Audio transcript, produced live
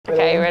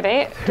Okay,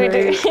 ready?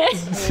 3,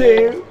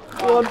 2,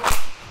 1.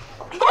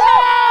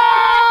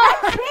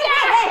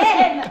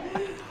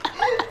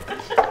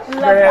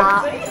 Love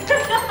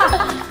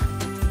that.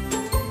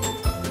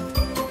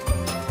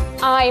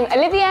 I'm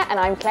Olivia and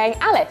I'm playing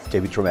Alice.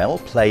 David Rumelle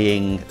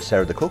playing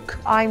Sarah the cook.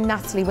 I'm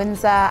Natalie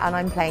Winsor and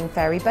I'm playing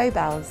Fairy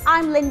Bowbells.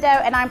 I'm Lindo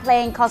and I'm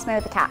playing Cosmo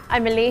the cat.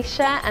 I'm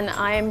Alisha and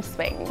I'm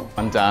Swing.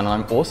 I'm Dan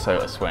and I'm also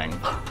a swing.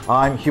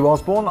 I'm Hugh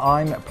Osbourne,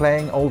 I'm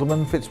playing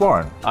Alderman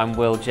Fitzwarren. I'm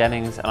Will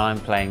Jennings and I'm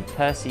playing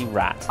Percy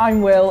Rat.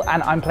 I'm Will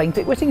and I'm playing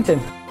Dick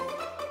Whittington.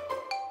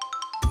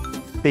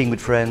 Being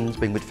with friends,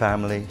 being with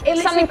family.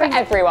 It's something for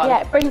everyone. Yeah,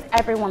 it brings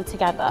everyone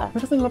together.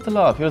 Who doesn't love to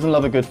laugh? Who doesn't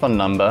love a good fun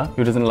number?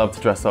 Who doesn't love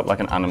to dress up like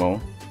an animal?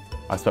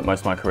 I spent most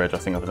of my career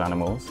dressing up as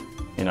animals.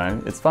 You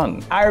know, it's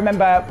fun. I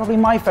remember probably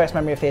my first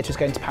memory of theatre was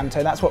going to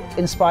Panto. That's what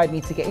inspired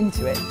me to get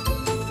into it.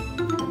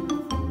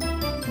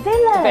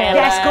 Villain.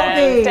 Yes, got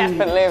me.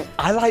 Definitely.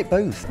 I like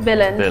both.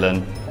 Villain.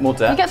 Villain. More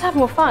depth. You get to have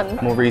more fun.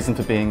 More reason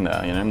for being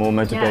there, you know, more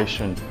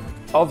motivation.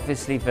 Yeah.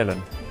 Obviously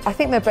villain. I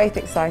think they're both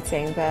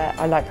exciting, but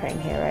I like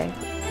playing hero.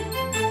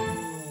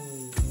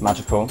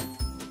 Magical.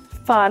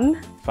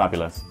 Fun.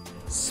 Fabulous.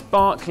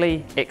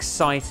 Sparkly,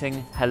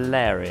 exciting,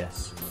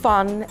 hilarious.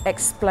 Fun,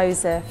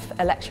 explosive,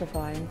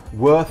 electrifying.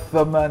 Worth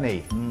the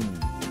money.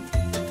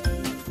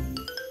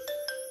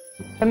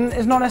 And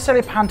it's not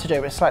necessarily Panto,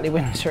 but it's slightly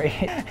wintry.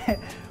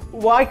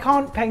 Why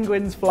can't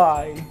penguins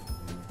fly?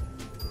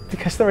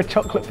 Because they're a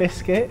chocolate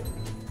biscuit.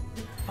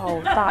 Oh,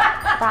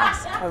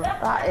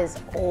 that is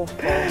awful.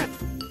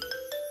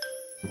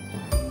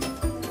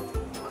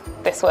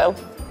 This Will.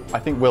 I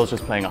think Will's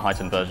just playing a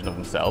heightened version of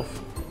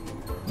himself.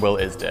 Will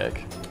is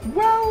Dick.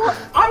 Well,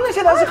 I'm going to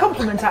say that's a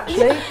compliment,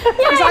 actually.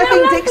 Because in I a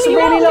think Dick's lovely,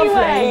 really lovely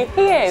lovely. way.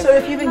 He is. So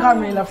if you think I'm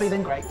really lovely,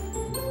 then great.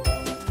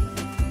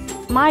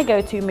 My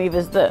go-to move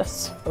is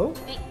this. Oh.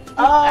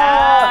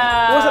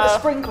 Was it the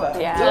sprinkler?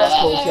 Yeah. That's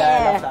cool. Yeah,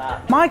 I love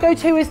that. My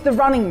go-to is the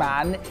Running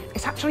Man.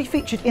 It's actually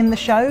featured in the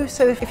show,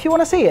 so if you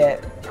want to see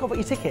it, go buy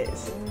your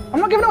tickets. I'm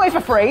not giving it away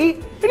for free.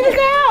 Who do you think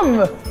I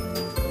am?